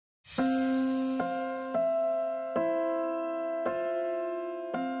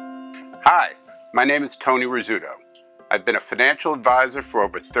Hi, my name is Tony Rizzuto. I've been a financial advisor for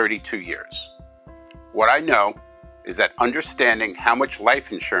over 32 years. What I know is that understanding how much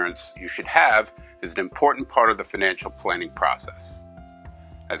life insurance you should have is an important part of the financial planning process.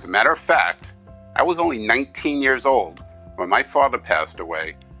 As a matter of fact, I was only 19 years old when my father passed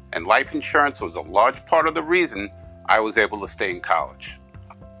away, and life insurance was a large part of the reason I was able to stay in college.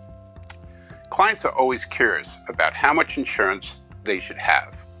 Clients are always curious about how much insurance they should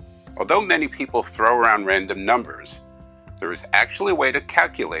have. Although many people throw around random numbers, there is actually a way to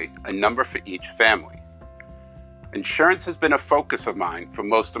calculate a number for each family. Insurance has been a focus of mine for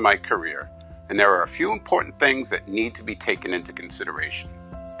most of my career, and there are a few important things that need to be taken into consideration.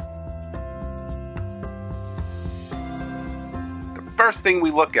 The first thing we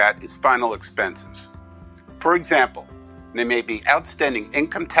look at is final expenses. For example, there may be outstanding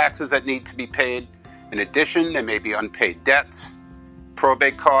income taxes that need to be paid. In addition, there may be unpaid debts,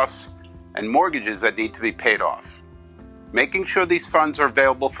 probate costs, and mortgages that need to be paid off. Making sure these funds are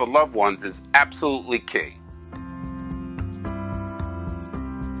available for loved ones is absolutely key.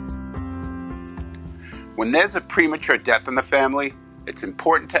 When there's a premature death in the family, it's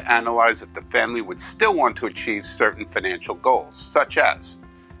important to analyze if the family would still want to achieve certain financial goals, such as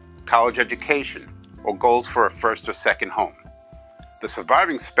college education or goals for a first or second home. The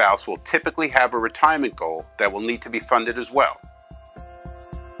surviving spouse will typically have a retirement goal that will need to be funded as well.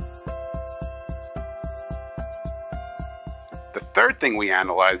 The third thing we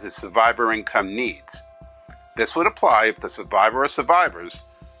analyze is survivor income needs. This would apply if the survivor or survivors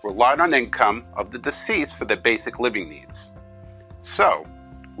relied on income of the deceased for their basic living needs. So,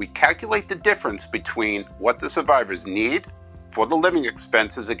 we calculate the difference between what the survivors need for the living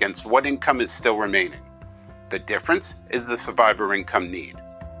expenses against what income is still remaining. The difference is the survivor income need.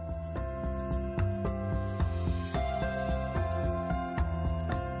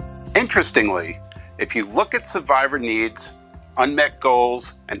 Interestingly, if you look at survivor needs, unmet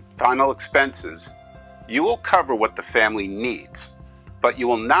goals, and final expenses, you will cover what the family needs, but you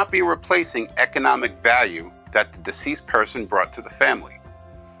will not be replacing economic value that the deceased person brought to the family.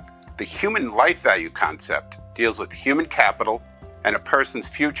 The human life value concept deals with human capital and a person's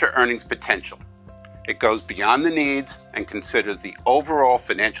future earnings potential. It goes beyond the needs and considers the overall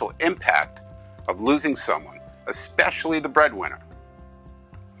financial impact of losing someone, especially the breadwinner.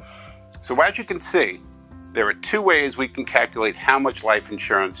 So as you can see, there are two ways we can calculate how much life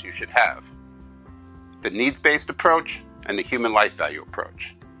insurance you should have: the needs-based approach and the human life value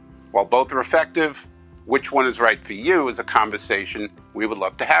approach. While both are effective, which one is right for you is a conversation we would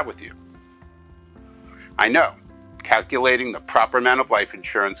love to have with you. I know, calculating the proper amount of life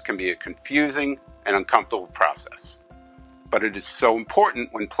insurance can be a confusing and uncomfortable process, but it is so important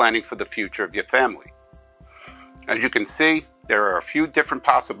when planning for the future of your family. As you can see, there are a few different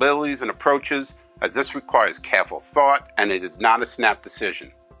possibilities and approaches, as this requires careful thought and it is not a snap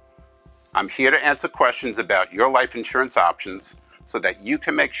decision. I'm here to answer questions about your life insurance options so that you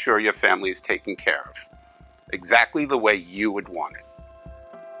can make sure your family is taken care of, exactly the way you would want it.